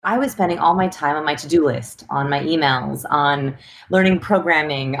I was spending all my time on my to-do list, on my emails, on learning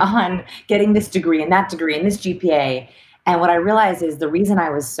programming, on getting this degree and that degree and this GPA. And what I realized is the reason I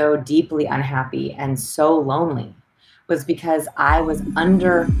was so deeply unhappy and so lonely was because I was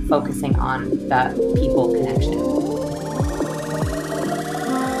under focusing on the people connection.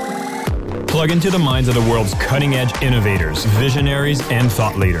 Plug into the minds of the world's cutting-edge innovators, visionaries, and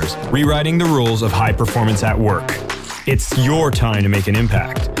thought leaders, rewriting the rules of high performance at work. It's your time to make an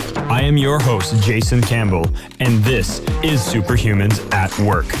impact. I am your host, Jason Campbell, and this is Superhumans at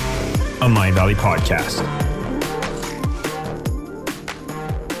Work, a Mindvalley podcast.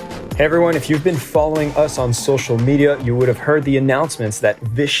 Hey everyone, if you've been following us on social media, you would have heard the announcements that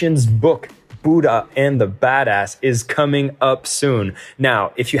Vishen's book, Buddha and the Badass, is coming up soon.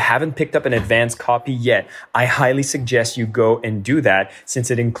 Now, if you haven't picked up an advanced copy yet, I highly suggest you go and do that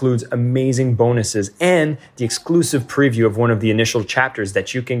since it includes amazing bonuses and the exclusive preview of one of the initial chapters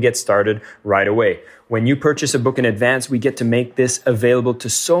that you can get started right away. When you purchase a book in advance, we get to make this available to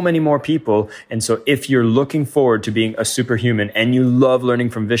so many more people. And so if you're looking forward to being a superhuman and you love learning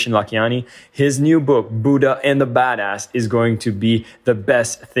from Vishen Lakhiani, his new book, Buddha and the Badass, is going to be the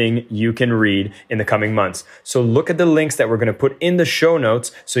best thing you can read in the coming months. So look at the links that we're going to put in the show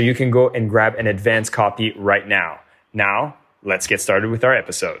notes so you can go and grab an advanced copy right now. Now, let's get started with our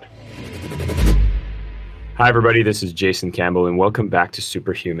episode. Hi, everybody. This is Jason Campbell, and welcome back to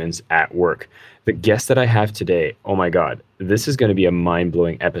Superhumans at Work. The guest that I have today, oh my God, this is going to be a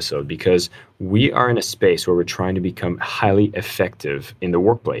mind-blowing episode because we are in a space where we're trying to become highly effective in the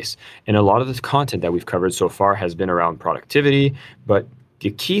workplace. And a lot of the content that we've covered so far has been around productivity, but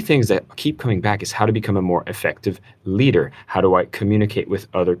the key things that keep coming back is how to become a more effective leader. How do I communicate with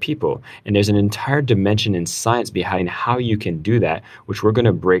other people? And there's an entire dimension in science behind how you can do that, which we're going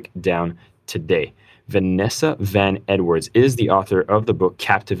to break down today. Vanessa Van Edwards is the author of the book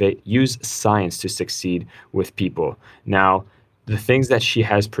Captivate: Use Science to Succeed with People. Now, the things that she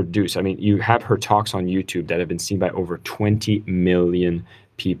has produced, I mean, you have her talks on YouTube that have been seen by over 20 million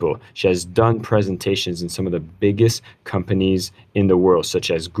people. She has done presentations in some of the biggest companies in the world,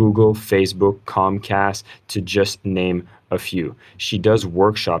 such as Google, Facebook, Comcast, to just name a few. She does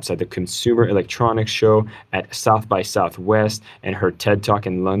workshops at the Consumer Electronics Show, at South by Southwest, and her TED Talk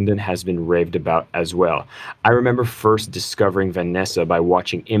in London has been raved about as well. I remember first discovering Vanessa by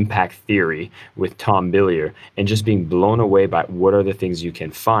watching Impact Theory with Tom Billier and just being blown away by what are the things you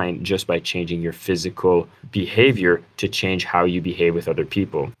can find just by changing your physical behavior to change how you behave with other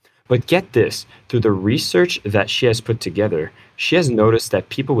people. But get this, through the research that she has put together, she has noticed that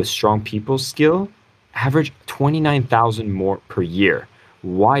people with strong people skill average 29,000 more per year.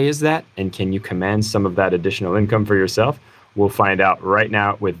 Why is that? And can you command some of that additional income for yourself? We'll find out right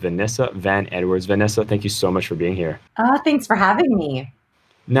now with Vanessa Van Edwards. Vanessa, thank you so much for being here. Thanks for having me.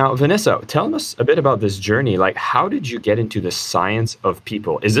 Now, Vanessa, tell us a bit about this journey. Like, how did you get into the science of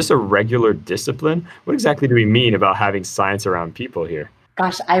people? Is this a regular discipline? What exactly do we mean about having science around people here?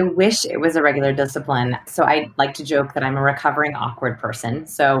 Gosh, I wish it was a regular discipline. So I like to joke that I'm a recovering awkward person.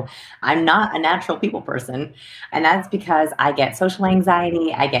 So I'm not a natural people person. And that's because I get social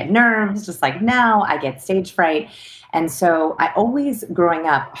anxiety, I get nerves, just like now, I get stage fright. And so I always, growing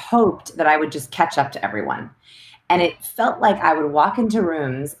up, hoped that I would just catch up to everyone. And it felt like I would walk into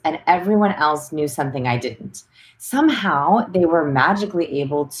rooms and everyone else knew something I didn't. Somehow they were magically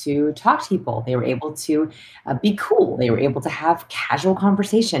able to talk to people. They were able to be cool. They were able to have casual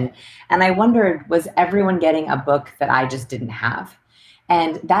conversation. And I wondered, was everyone getting a book that I just didn't have?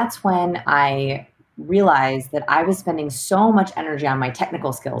 And that's when I realized that I was spending so much energy on my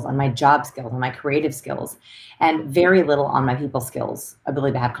technical skills, on my job skills, on my creative skills, and very little on my people skills,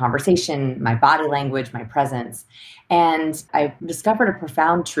 ability to have conversation, my body language, my presence. And I discovered a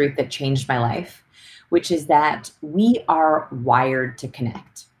profound truth that changed my life, which is that we are wired to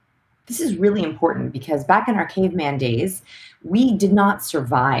connect. This is really important because back in our caveman days, we did not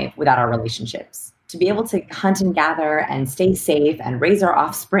survive without our relationships. To be able to hunt and gather and stay safe and raise our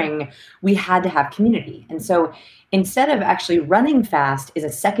offspring, we had to have community. And so instead of actually running fast is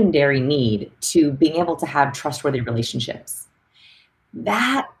a secondary need to being able to have trustworthy relationships.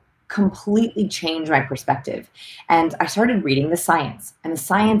 That completely changed my perspective. And I started reading the science, and the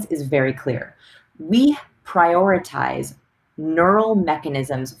science is very clear. We prioritize neural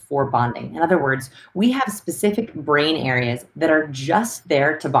mechanisms for bonding. In other words, we have specific brain areas that are just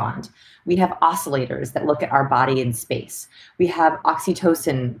there to bond. We have oscillators that look at our body in space. We have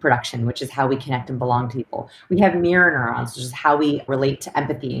oxytocin production, which is how we connect and belong to people. We have mirror neurons, which is how we relate to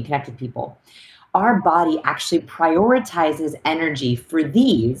empathy and connect with people. Our body actually prioritizes energy for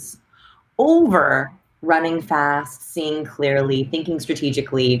these over running fast, seeing clearly, thinking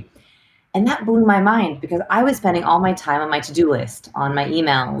strategically. And that blew my mind because I was spending all my time on my to-do list, on my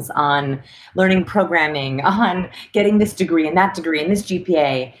emails, on learning programming, on getting this degree and that degree and this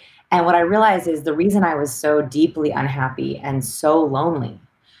GPA. And what I realized is the reason I was so deeply unhappy and so lonely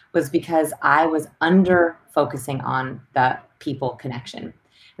was because I was under focusing on the people connection.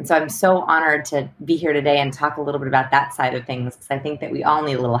 And so I'm so honored to be here today and talk a little bit about that side of things, because I think that we all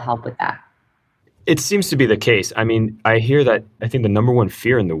need a little help with that. It seems to be the case. I mean, I hear that I think the number one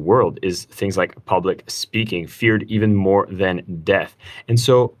fear in the world is things like public speaking, feared even more than death. And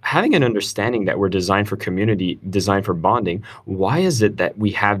so having an understanding that we're designed for community, designed for bonding, why is it that we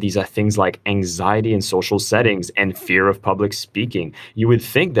have these things like anxiety in social settings and fear of public speaking? You would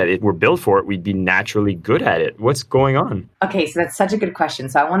think that if we're built for it, we'd be naturally good at it. What's going on? Okay, so that's such a good question.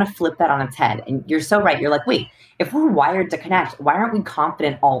 So I want to flip that on its head. And you're so right. You're like, wait, if we're wired to connect, why aren't we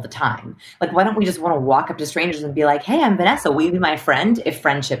confident all the time? Like, why don't we just want to walk up to strangers and be like, hey, I'm Vanessa, will you be my friend if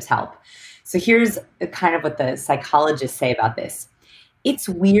friendships help? So here's kind of what the psychologists say about this. It's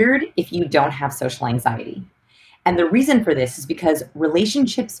weird if you don't have social anxiety. And the reason for this is because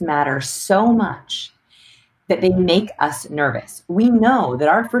relationships matter so much that they make us nervous. We know that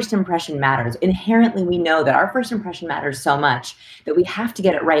our first impression matters. Inherently, we know that our first impression matters so much that we have to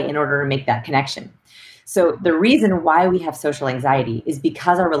get it right in order to make that connection. So the reason why we have social anxiety is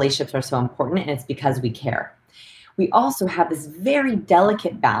because our relationships are so important, and it's because we care. We also have this very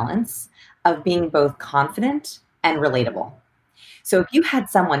delicate balance of being both confident and relatable. So if you had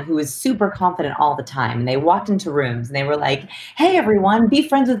someone who was super confident all the time and they walked into rooms and they were like, hey, everyone, be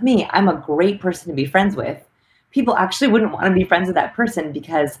friends with me. I'm a great person to be friends with. People actually wouldn't want to be friends with that person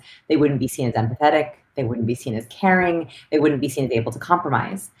because they wouldn't be seen as empathetic. They wouldn't be seen as caring. They wouldn't be seen as able to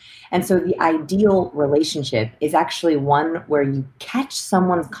compromise. And so the ideal relationship is actually one where you catch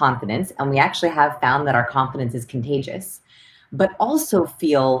someone's confidence, and we actually have found that our confidence is contagious, but also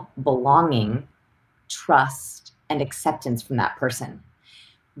feel belonging, trust, and acceptance from that person.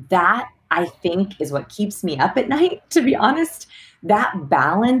 That, I think, is what keeps me up at night, to be honest. That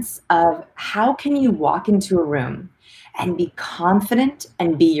balance of how can you walk into a room and be confident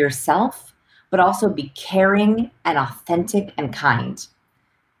and be yourself, but also be caring and authentic and kind.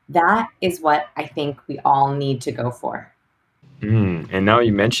 That is what I think we all need to go for. And now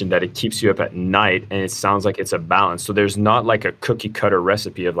you mentioned that it keeps you up at night, and it sounds like it's a balance. So there's not like a cookie cutter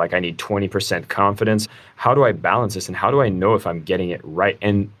recipe of like, I need 20% confidence. How do I balance this? And how do I know if I'm getting it right?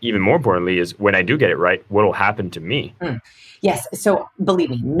 And even more importantly is when I do get it right, what will happen to me? Yes. So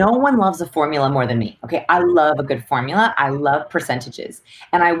believe me, no one loves a formula more than me. Okay. I love a good formula. I love percentages.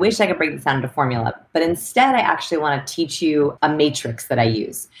 And I wish I could break this down into formula, but instead I actually want to teach you a matrix that I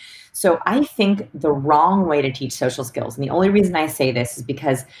use. So I think the wrong way to teach social skills, and the only reason I say this is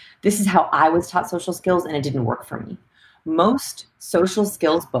because this is how I was taught social skills and it didn't work for me. Most social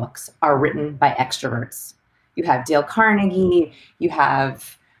skills books are written by extroverts. You have Dale Carnegie, you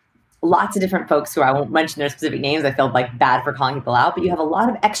have lots of different folks who I won't mention their specific names. I feel like bad for calling people out, but you have a lot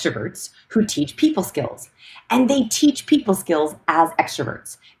of extroverts who teach people skills, and they teach people skills as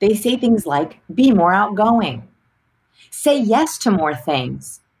extroverts. They say things like, be more outgoing, say yes to more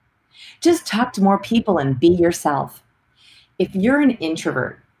things, just talk to more people and be yourself. If you're an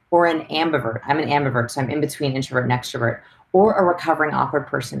introvert or an ambivert, I'm an ambivert, so I'm in between introvert and extrovert, or a recovering awkward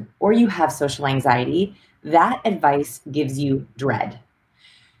person, or you have social anxiety, that advice gives you dread.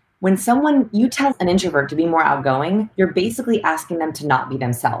 When you tell an introvert to be more outgoing, you're basically asking them to not be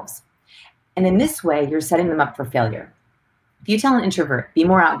themselves. And in this way, you're setting them up for failure. If you tell an introvert, be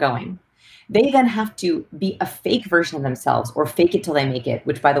more outgoing, they then have to be a fake version of themselves, or fake it till they make it,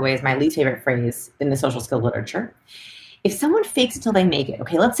 which, by the way, is my least favorite phrase in the social skill literature. If someone fakes it till they make it,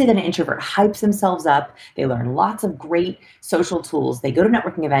 okay, let's say that an introvert hypes themselves up, they learn lots of great social tools, they go to a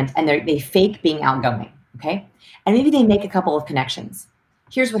networking event, and they fake being outgoing, okay? And maybe they make a couple of connections.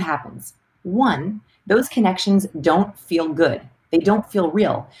 Here's what happens. One, those connections don't feel good. They don't feel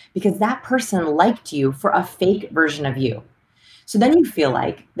real because that person liked you for a fake version of you. So then you feel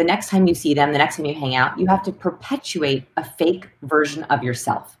like the next time you see them, the next time you hang out, you have to perpetuate a fake version of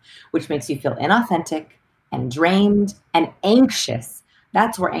yourself, which makes you feel inauthentic and drained and anxious.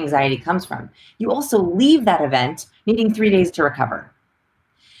 That's where anxiety comes from. You also leave that event needing 3 days to recover.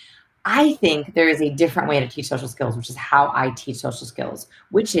 I think there is a different way to teach social skills, which is how I teach social skills,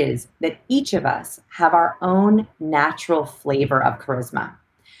 which is that each of us have our own natural flavor of charisma.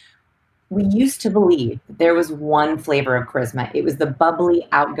 We used to believe that there was one flavor of charisma. It was the bubbly,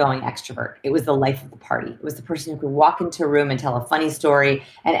 outgoing extrovert. It was the life of the party. It was the person who could walk into a room and tell a funny story,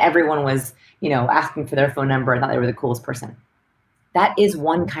 and everyone was, asking for their phone number and thought they were the coolest person. That is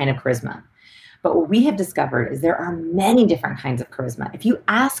one kind of charisma. But what we have discovered is there are many different kinds of charisma. If you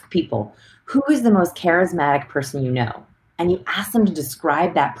ask people, who is the most charismatic person you know, and you ask them to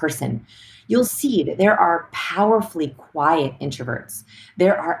describe that person, you'll see that there are powerfully quiet introverts.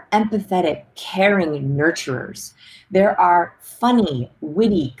 There are empathetic, caring nurturers. There are funny,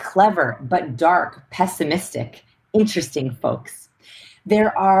 witty, clever, but dark, pessimistic, interesting folks.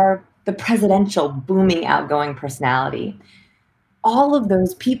 There are the presidential, booming, outgoing personality. All of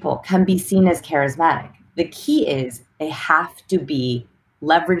those people can be seen as charismatic. The key is they have to be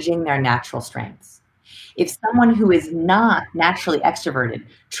leveraging their natural strengths. If someone who is not naturally extroverted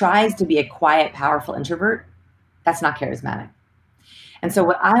tries to be a quiet, powerful introvert, that's not charismatic. And so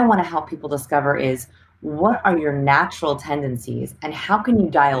what I want to help people discover is, what are your natural tendencies and how can you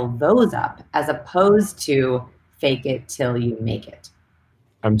dial those up as opposed to fake it till you make it?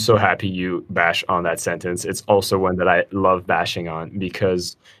 I'm so happy you bash on that sentence. It's also one that I love bashing on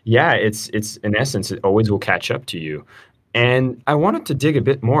because, yeah, it's in essence, it always will catch up to you. And I wanted to dig a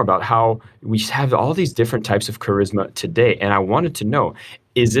bit more about how we have all these different types of charisma today. And I wanted to know,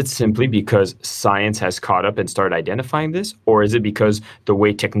 is it simply because science has caught up and started identifying this? Or is it because the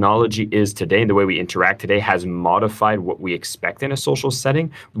way technology is today and the way we interact today has modified what we expect in a social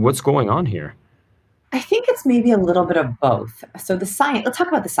setting? What's going on here? I think it's maybe a little bit of both. So the science, let's talk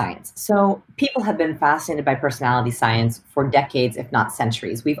about the science. So people have been fascinated by personality science for decades, if not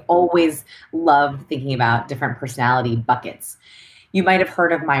centuries. We've always loved thinking about different personality buckets. You might have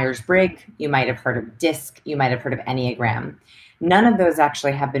heard of Myers-Briggs, you might have heard of DISC, you might have heard of Enneagram. None of those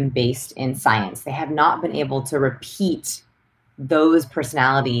actually have been based in science. They have not been able to repeat those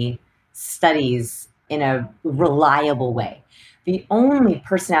personality studies in a reliable way. The only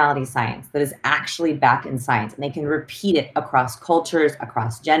personality science that is actually backed in science, and they can repeat it across cultures,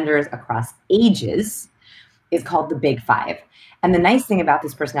 across genders, across ages, is called the Big Five. And the nice thing about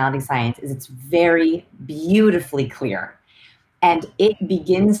this personality science is it's very beautifully clear. And it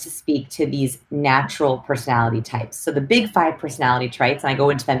begins to speak to these natural personality types. So the Big Five personality traits, and I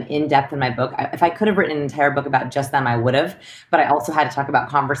go into them in depth in my book. If I could have written an entire book about just them, I would have. But I also had to talk about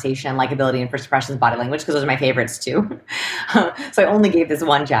conversation, likability, and first impressions, body language, because those are my favorites too. So I only gave this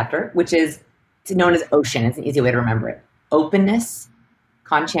one chapter, which is known as OCEAN. It's an easy way to remember it. Openness,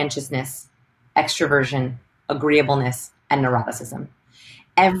 conscientiousness, extroversion, agreeableness, and neuroticism.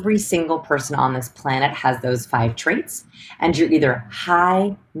 Every single person on this planet has those 5 traits, and you're either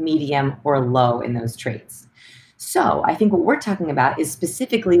high, medium, or low in those traits. So I think what we're talking about is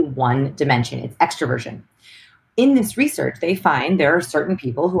specifically one dimension. It's extroversion. In this research, they find there are certain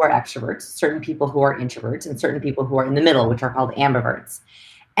people who are extroverts, certain people who are introverts, and certain people who are in the middle, which are called ambiverts.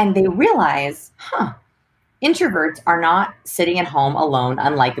 And they realize, introverts are not sitting at home alone,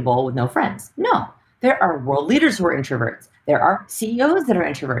 unlikable, with no friends. No, there are world leaders who are introverts. There are CEOs that are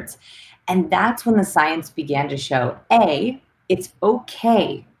introverts. And that's when the science began to show, A, it's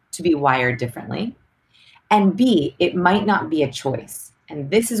okay to be wired differently, and B, it might not be a choice. And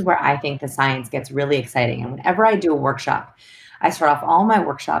this is where I think the science gets really exciting. And whenever I do a workshop, I start off all my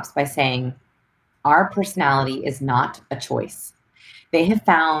workshops by saying, our personality is not a choice. They have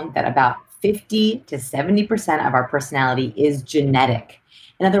found that about 50 to 70% of our personality is genetic.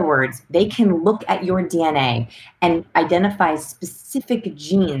 In other words, they can look at your DNA and identify specific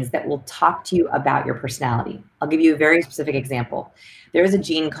genes that will talk to you about your personality. I'll give you a very specific example. There is a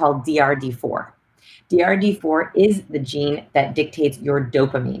gene called DRD4. DRD4 is the gene that dictates your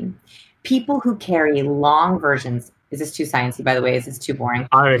dopamine. People who carry long versions, is this too sciencey, by the way? Is this too boring?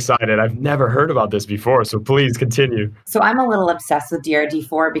 I'm excited. I've never heard about this before, so please continue. So I'm a little obsessed with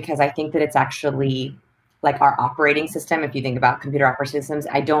DRD4 because I think that it's actually like our operating system. If you think about computer operating systems,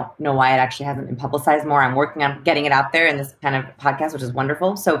 I don't know why it actually hasn't been publicized more. I'm working on getting it out there in this kind of podcast, which is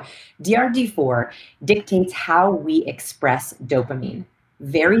wonderful. So DRD4 dictates how we express dopamine.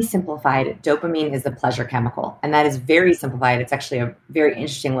 Very simplified, dopamine is the pleasure chemical. And that is very simplified. It's actually a very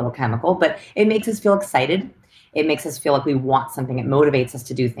interesting little chemical, but it makes us feel excited. It makes us feel like we want something. It motivates us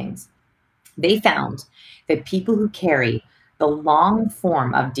to do things. They found that people who carry the long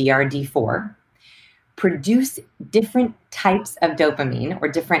form of DRD4 produce different types of dopamine or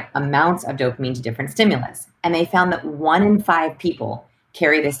different amounts of dopamine to different stimulus. And they found that 1 in 5 people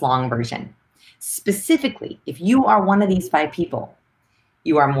carry this long version. Specifically, if you are one of these 5 people,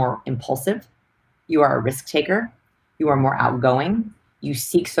 you are more impulsive, you are a risk taker, you are more outgoing, you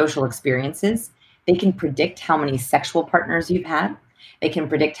seek social experiences. They can predict how many sexual partners you've had. They can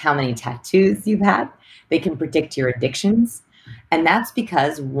predict how many tattoos you've had. They can predict your addictions. And that's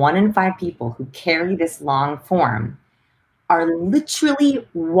because 1 in 5 people who carry this long form are literally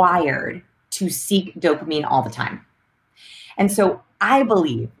wired to seek dopamine all the time. And so I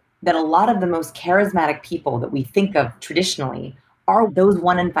believe that a lot of the most charismatic people that we think of traditionally are those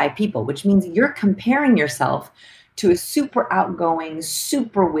 1 in 5 people, which means you're comparing yourself to a super outgoing,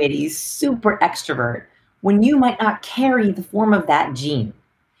 super witty, super extrovert when you might not carry the form of that gene.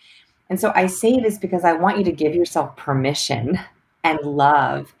 And so I say this because I want you to give yourself permission and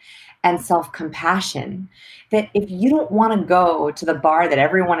love and self-compassion that if you don't want to go to the bar that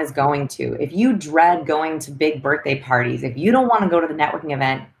everyone is going to, if you dread going to big birthday parties, if you don't want to go to the networking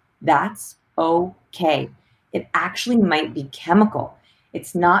event, that's okay. It actually might be chemical.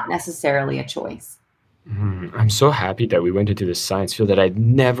 It's not necessarily a choice. I'm so happy that we went into this science field that I'd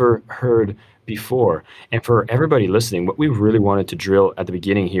never heard before. And for everybody listening, what we really wanted to drill at the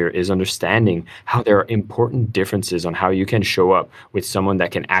beginning here is understanding how there are important differences on how you can show up with someone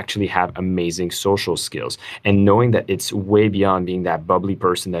that can actually have amazing social skills. And knowing that it's way beyond being that bubbly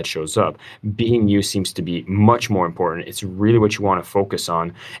person that shows up, being you seems to be much more important. It's really what you want to focus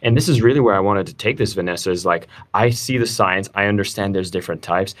on. And this is really where I wanted to take this, Vanessa, is like, I see the science, I understand there's different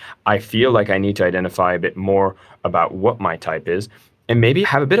types. I feel like I need to identify a bit more about what my type is. And maybe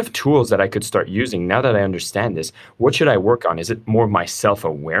have a bit of tools that I could start using now that I understand this. What should I work on? Is it more of my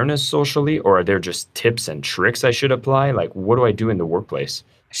self-awareness socially, or are there just tips and tricks I should apply? Like, what do I do in the workplace?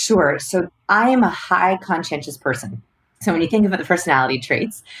 Sure. So I am a high conscientious person. So when you think about the personality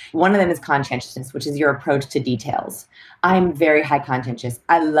traits, one of them is conscientiousness, which is your approach to details. I'm very high conscientious.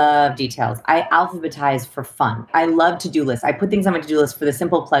 I love details. I alphabetize for fun. I love to-do lists. I put things on my to-do list for the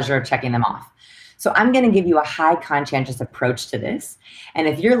simple pleasure of checking them off. So I'm going to give you a high conscientious approach to this. And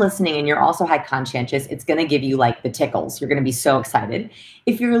if you're listening and you're also high conscientious, it's going to give you like the tickles. You're going to be so excited.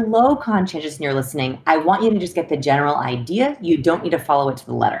 If you're low conscientious and you're listening, I want you to just get the general idea. You don't need to follow it to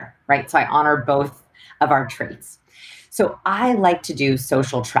the letter, right? So I honor both of our traits. So I like to do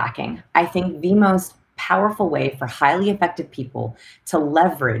social tracking. I think the most powerful way for highly effective people to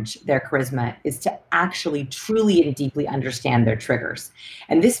leverage their charisma is to actually truly and deeply understand their triggers.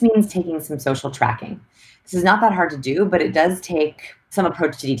 And this means taking some social tracking. This is not that hard to do, but it does take some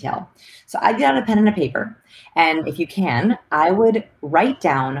approach to detail. So I get out a pen and a paper, and if you can, I would write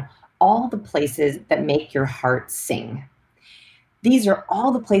down all the places that make your heart sing. These are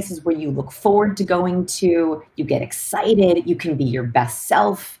all the places where you look forward to going to, you get excited, you can be your best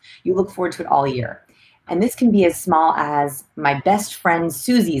self, you look forward to it all year. And this can be as small as my best friend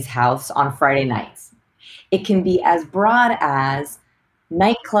Susie's house on Friday nights. It can be as broad as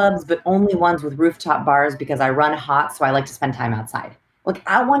nightclubs, but only ones with rooftop bars because I run hot, so I like to spend time outside. Look,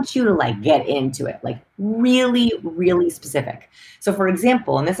 I want you to like get into it, like really, really specific. So for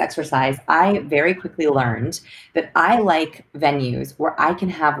example, in this exercise, I very quickly learned that I like venues where I can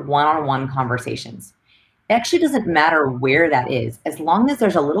have one-on-one conversations. It actually doesn't matter where that is, as long as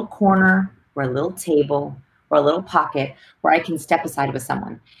there's a little corner or a little table or a little pocket where I can step aside with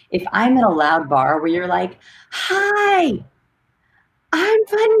someone. If I'm at a loud bar where you're like, "Hi, I'm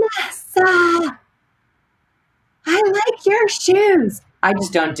Vanessa. I like your shoes." I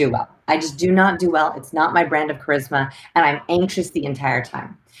just don't do well. I just do not do well. It's not my brand of charisma, and I'm anxious the entire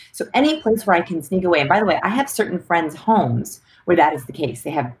time. So any place where I can sneak away, and by the way, I have certain friends' homes where that is the case. They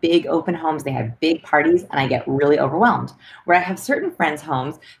have big open homes, they have big parties, and I get really overwhelmed. Where I have certain friends'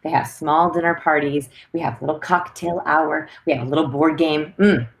 homes, they have small dinner parties, we have a little cocktail hour, we have a little board game.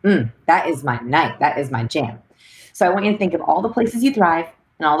 That is my night, that is my jam. So I want you to think of all the places you thrive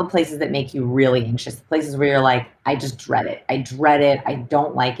and all the places that make you really anxious, the places where you're like, I just dread it, I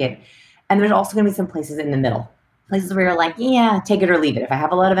don't like it. And there's also gonna be some places in the middle, places where you're like, yeah, take it or leave it. If I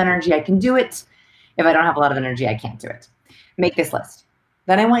have a lot of energy, I can do it. If I don't have a lot of energy, I can't do it. Make this list.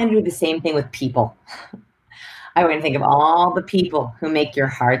 Then I want you to do the same thing with people. I want you to think of all the people who make your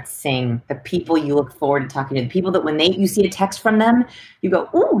heart sing, the people you look forward to talking to, the people that when you see a text from them, you go,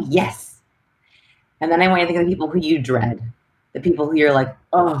 "Ooh, yes." And then I want you to think of the people who you dread, the people who you're like,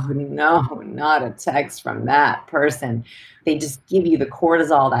 "Oh no, not a text from that person." They just give you the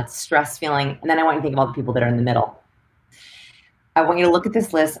cortisol, that stress feeling. And then I want you to think of all the people that are in the middle. I want you to look at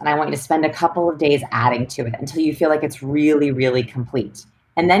this list and I want you to spend a couple of days adding to it until you feel like it's really, really complete.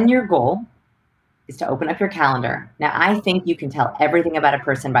 And then your goal is to open up your calendar. Now, I think you can tell everything about a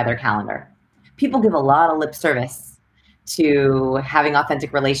person by their calendar. People give a lot of lip service to having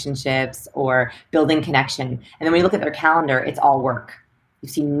authentic relationships or building connection. And then when you look at their calendar, it's all work. You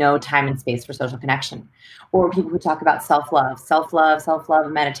see no time and space for social connection. Or people who talk about self-love,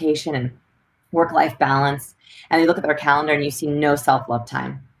 meditation, and work-life balance. And they look at their calendar and you see no self-love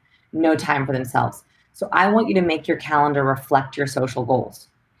time, no time for themselves. So I want you to make your calendar reflect your social goals.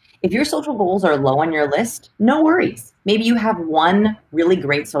 If your social goals are low on your list, no worries. Maybe you have one really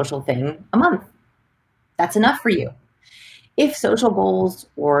great social thing a month. That's enough for you. If social goals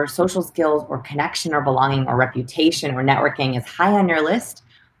or social skills or connection or belonging or reputation or networking is high on your list,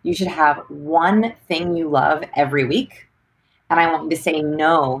 you should have one thing you love every week. And I want you to say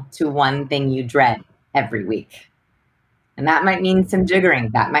no to one thing you dread every week. And that might mean some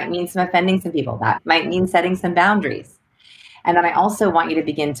jiggering. That might mean some offending some people. That might mean setting some boundaries. And then I also want you to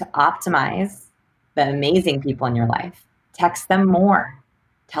begin to optimize the amazing people in your life. Text them more.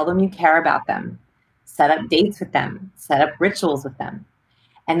 Tell them you care about them. Set up dates with them. Set up rituals with them.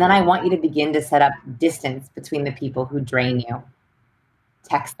 And then I want you to begin to set up distance between the people who drain you.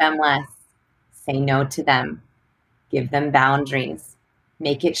 Text them less. Say no to them. Give them boundaries.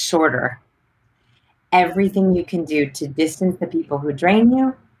 Make it shorter. Everything you can do to distance the people who drain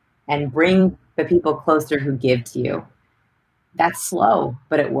you and bring the people closer who give to you. That's slow,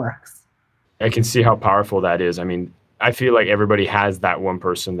 but it works. I can see how powerful that is. I mean, I feel like everybody has that one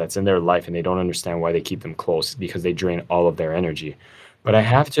person that's in their life and they don't understand why they keep them close because they drain all of their energy. But I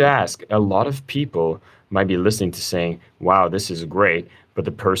have to ask, a lot of people might be listening to saying, wow, this is great, but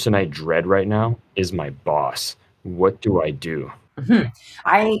the person I dread right now is my boss. What do I do?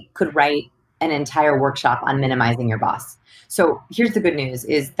 I could write an entire workshop on minimizing your boss. So here's the good news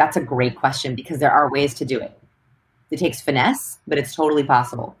is that's a great question because there are ways to do it. It takes finesse, but it's totally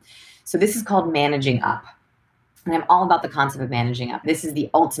possible. So this is called managing up. And I'm all about the concept of managing up. This is the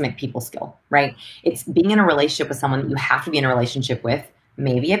ultimate people skill, right? It's being in a relationship with someone that you have to be in a relationship with,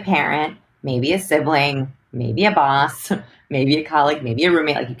 maybe a parent, maybe a sibling, maybe a boss, maybe a colleague, maybe a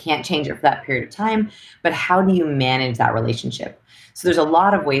roommate. Like you can't change it for that period of time, but how do you manage that relationship? So there's a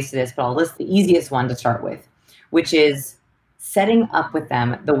lot of ways to this, but I'll list the easiest one to start with, which is setting up with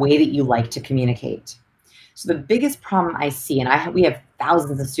them the way that you like to communicate. So the biggest problem I see, and we have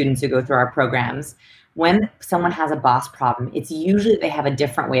thousands of students who go through our programs, when someone has a boss problem, it's usually they have a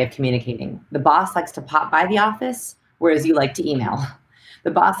different way of communicating. The boss likes to pop by the office, whereas you like to email.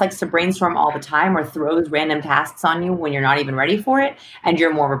 The boss likes to brainstorm all the time or throws random tasks on you when you're not even ready for it, and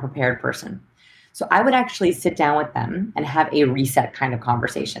you're more of a prepared person. So I would actually sit down with them and have a reset kind of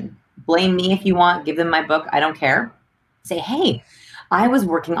conversation. Blame me if you want, give them my book, I don't care. Say, hey, I was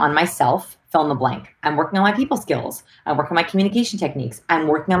working on myself, fill in the blank. I'm working on my people skills. I'm working on my communication techniques. I'm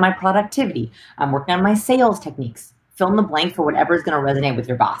working on my productivity. I'm working on my sales techniques. Fill in the blank for whatever is going to resonate with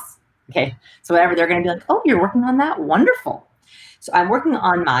your boss. Okay. So whatever they're going to be like, oh, you're working on that? Wonderful. So I'm working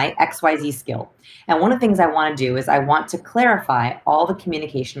on my XYZ skill. And one of the things I want to do is I want to clarify all the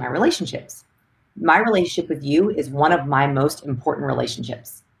communication in my relationships. My relationship with you is one of my most important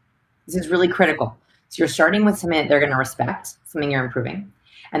relationships. This is really critical. So you're starting with something that they're going to respect, something you're improving.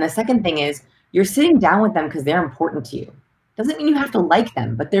 And the second thing is you're sitting down with them because they're important to you. Doesn't mean you have to like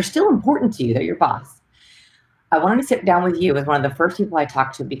them, but they're still important to you. They're your boss. I wanted to sit down with you as one of the first people I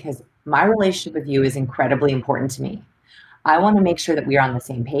talked to because my relationship with you is incredibly important to me. I want to make sure that we are on the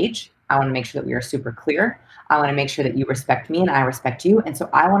same page. I want to make sure that we are super clear. I want to make sure that you respect me and I respect you. And so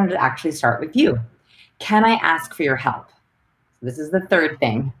I wanted to actually start with you. Can I ask for your help? So this is the third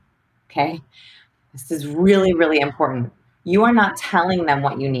thing. Okay. This is really, really important. You are not telling them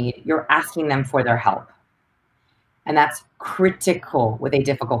what you need. You're asking them for their help. And that's critical with a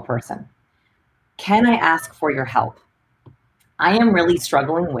difficult person. Can I ask for your help? I am really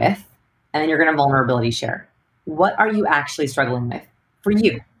struggling with, and then you're going to vulnerability share. What are you actually struggling with for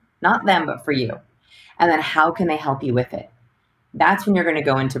you? Not them, but for you. And then how can they help you with it? That's when you're going to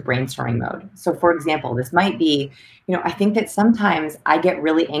go into brainstorming mode. So for example, this might be, I think that sometimes I get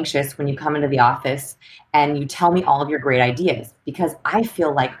really anxious when you come into the office and you tell me all of your great ideas because I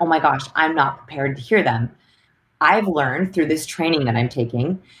feel like, oh my gosh, I'm not prepared to hear them. I've learned through this training that I'm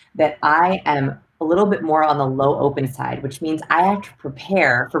taking that I am a little bit more on the low open side, which means I have to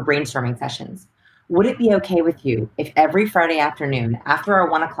prepare for brainstorming sessions. Would it be okay with you if every Friday afternoon after our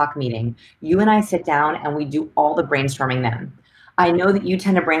 1:00 meeting, you and I sit down and we do all the brainstorming then? I know that you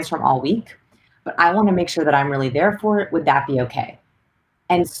tend to brainstorm all week, but I want to make sure that I'm really there for it. Would that be okay?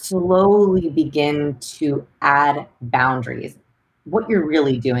 And slowly begin to add boundaries. What you're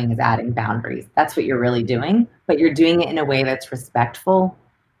really doing is adding boundaries. That's what you're really doing, but you're doing it in a way that's respectful,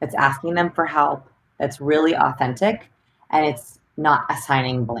 that's asking them for help, that's really authentic, and it's not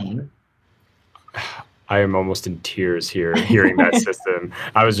assigning blame. I am almost in tears here hearing that system.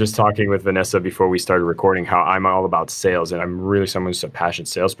 I was just talking with Vanessa before we started recording how I'm all about sales and I'm really someone who's a passionate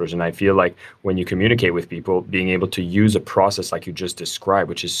salesperson. I feel like when you communicate with people, being able to use a process like you just described,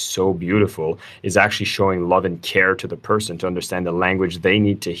 which is so beautiful, is actually showing love and care to the person to understand the language they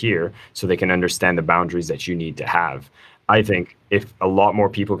need to hear so they can understand the boundaries that you need to have. I think if a lot more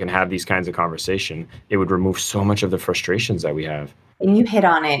people can have these kinds of conversation, it would remove so much of the frustrations that we have. And you hit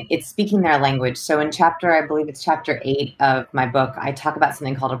on it. It's speaking their language. So in I believe it's chapter 8 of my book, I talk about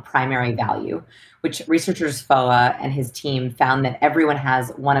something called a primary value, which researchers Foa and his team found that everyone has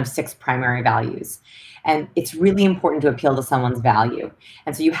one of 6 primary values. And it's really important to appeal to someone's value.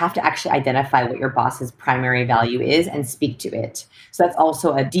 And so you have to actually identify what your boss's primary value is and speak to it. So that's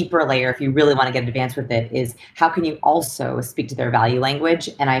also a deeper layer if you really want to get advanced with it, is how can you also speak to their value language?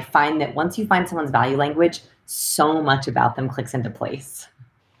 And I find that once you find someone's value language, so much about them clicks into place.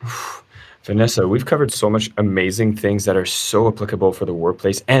 Vanessa, we've covered so much amazing things that are so applicable for the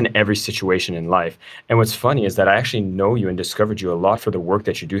workplace and every situation in life. And what's funny is that I actually know you and discovered you a lot for the work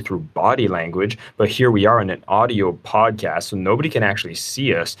that you do through body language. But here we are in an audio podcast, so nobody can actually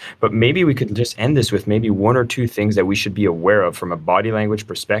see us. But maybe we could just end this with maybe 1 or 2 things that we should be aware of from a body language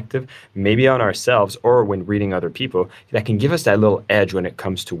perspective, maybe on ourselves or when reading other people, that can give us that little edge when it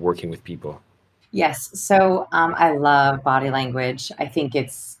comes to working with people. Yes. So I love body language. I think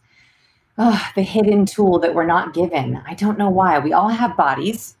it's the hidden tool that we're not given. I don't know why. We all have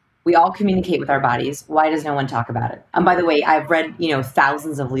bodies. We all communicate with our bodies. Why does no one talk about it? And by the way, I've read,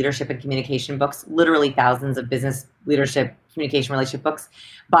 thousands of leadership and communication books, literally thousands of business leadership, communication, relationship books.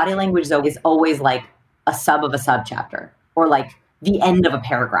 Body language, though, is always like a sub of a sub chapter, or like the end of a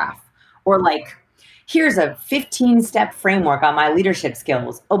paragraph, or like, here's a 15-step framework on my leadership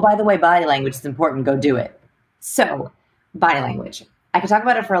skills. Oh, by the way, body language is important. Go do it. So body language. I could talk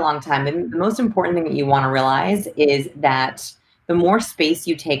about it for a long time. The most important thing that you want to realize is that the more space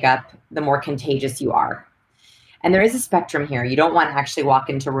you take up, the more contagious you are. And there is a spectrum here. You don't want to actually walk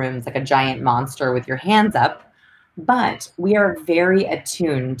into rooms like a giant monster with your hands up, but we are very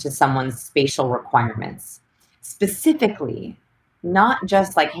attuned to someone's spatial requirements. Specifically, not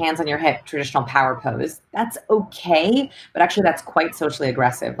just like hands on your hip, traditional power pose. That's okay, but actually that's quite socially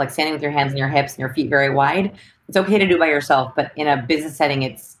aggressive. Like standing with your hands on your hips and your feet very wide. It's okay to do by yourself, but in a business setting,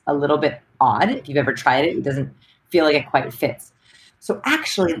 it's a little bit odd. If you've ever tried it, it doesn't feel like it quite fits. So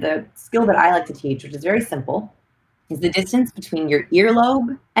actually the skill that I like to teach, which is very simple, is the distance between your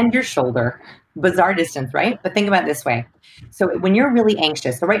earlobe and your shoulder. Bizarre distance, right? But think about it this way. So when you're really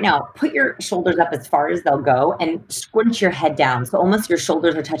anxious, so right now, put your shoulders up as far as they'll go and squinch your head down. So almost your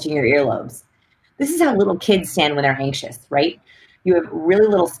shoulders are touching your earlobes. This is how little kids stand when they're anxious, right? You have really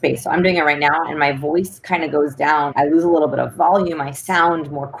little space. So I'm doing it right now and my voice kind of goes down. I lose a little bit of volume. I sound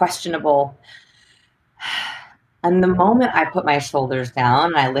more questionable. And the moment I put my shoulders down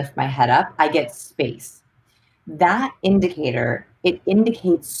and I lift my head up, I get space. That indicator, it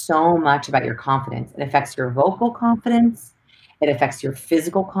indicates so much about your confidence. It affects your vocal confidence. It affects your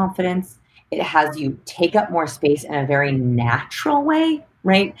physical confidence. It has you take up more space in a very natural way,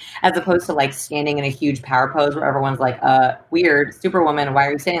 right? As opposed to like standing in a huge power pose where everyone's like, weird, superwoman, why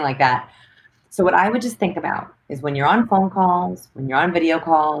are you standing like that? So what I would just think about is when you're on phone calls, when you're on video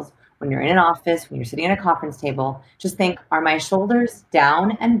calls, when you're in an office, when you're sitting at a conference table, just think, are my shoulders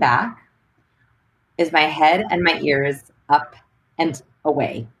down and back? Is my head and my ears up and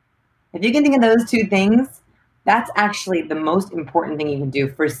away? If you can think of those 2 things, that's actually the most important thing you can do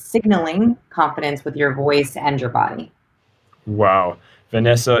for signaling confidence with your voice and your body. Wow.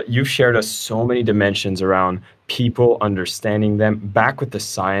 Vanessa, you've shared us so many dimensions around people, understanding them. Back with the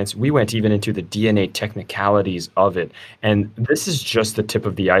science, we went even into the DNA technicalities of it. And this is just the tip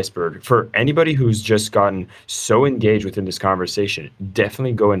of the iceberg. For anybody who's just gotten so engaged within this conversation,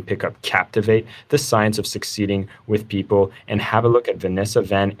 definitely go and pick up Captivate, The Science of Succeeding with People, and have a look at Vanessa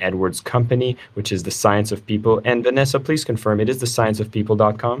Van Edwards' company, which is The Science of People. And Vanessa, please confirm it is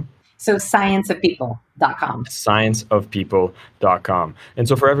thescienceofpeople.com? So scienceofpeople.com. Scienceofpeople.com. And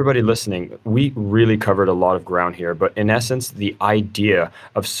so for everybody listening, we really covered a lot of ground here, but in essence, the idea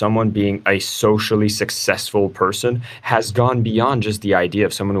of someone being a socially successful person has gone beyond just the idea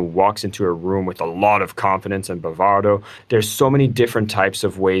of someone who walks into a room with a lot of confidence and bravado. There's so many different types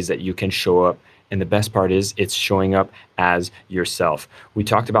of ways that you can show up. And the best part is it's showing up as yourself. We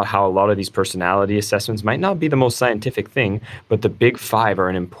talked about how a lot of these personality assessments might not be the most scientific thing, but the big 5 are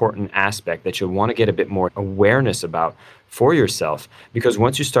an important aspect that you'll want to get a bit more awareness about for yourself, because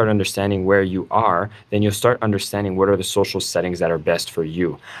once you start understanding where you are, then you'll start understanding what are the social settings that are best for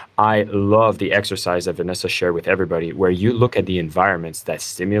you. I love the exercise that Vanessa shared with everybody, where you look at the environments that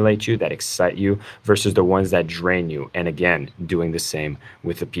stimulate you, that excite you, versus the ones that drain you. And again, doing the same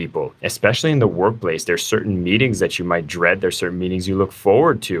with the people, especially in the workplace. There's certain meetings that you might dread. There's certain meetings you look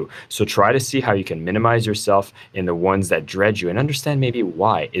forward to. So try to see how you can minimize yourself in the ones that dread you and understand maybe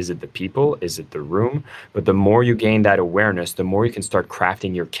why. Is it the people? Is it the room? But the more you gain that awareness, awareness, the more you can start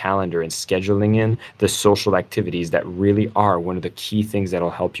crafting your calendar and scheduling in the social activities that really are one of the key things that'll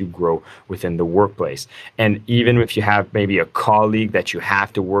help you grow within the workplace. And even if you have maybe a colleague that you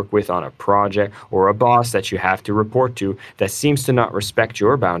have to work with on a project, or a boss that you have to report to that seems to not respect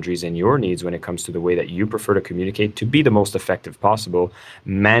your boundaries and your needs when it comes to the way that you prefer to communicate to be the most effective possible,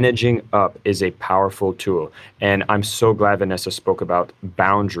 managing up is a powerful tool. And I'm so glad Vanessa spoke about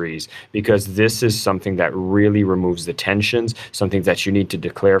boundaries, because this is something that really removes the tensions, something that you need to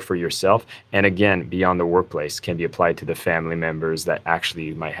declare for yourself. And again, beyond the workplace, can be applied to the family members that actually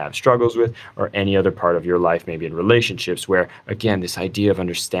you might have struggles with, or any other part of your life, maybe in relationships, where again, this idea of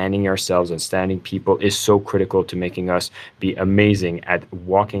understanding ourselves, understanding people is so critical to making us be amazing at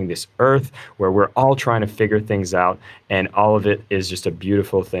walking this earth, where we're all trying to figure things out, and all of it is just a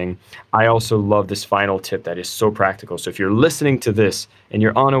beautiful thing. I also love this final tip that is so practical. So if you're listening to this and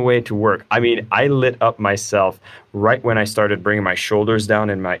you're on a way to work, I mean, I lit up myself right when I started bringing my shoulders down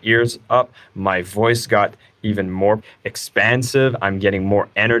and my ears up. My voice got even more expansive. I'm getting more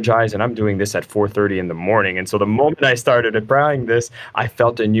energized, and I'm doing this at 4:30 in the morning. And so the moment I started applying this, I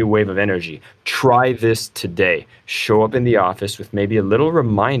felt a new wave of energy. Try this today. Show up in the office with maybe a little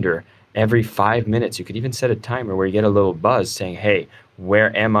reminder every 5 minutes. You could even set a timer where you get a little buzz saying, hey,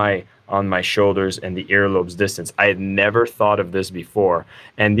 where am I on my shoulders and the earlobes distance? I had never thought of this before.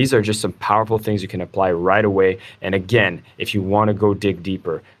 And these are just some powerful things you can apply right away. And again, if you want to go dig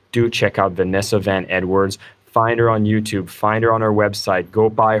deeper, do check out Vanessa Van Edwards. Find her on YouTube, find her on her website, go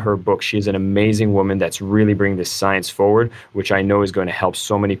buy her book. She is an amazing woman that's really bringing this science forward, which I know is going to help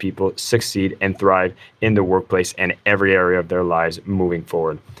so many people succeed and thrive in the workplace and every area of their lives moving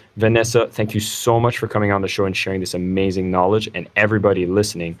forward. Vanessa, thank you so much for coming on the show and sharing this amazing knowledge. And everybody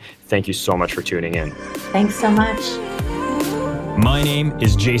listening, thank you so much for tuning in. Thanks so much. My name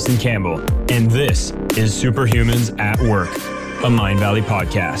is Jason Campbell, and this is Superhumans at Work, a Mindvalley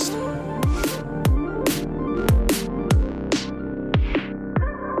podcast.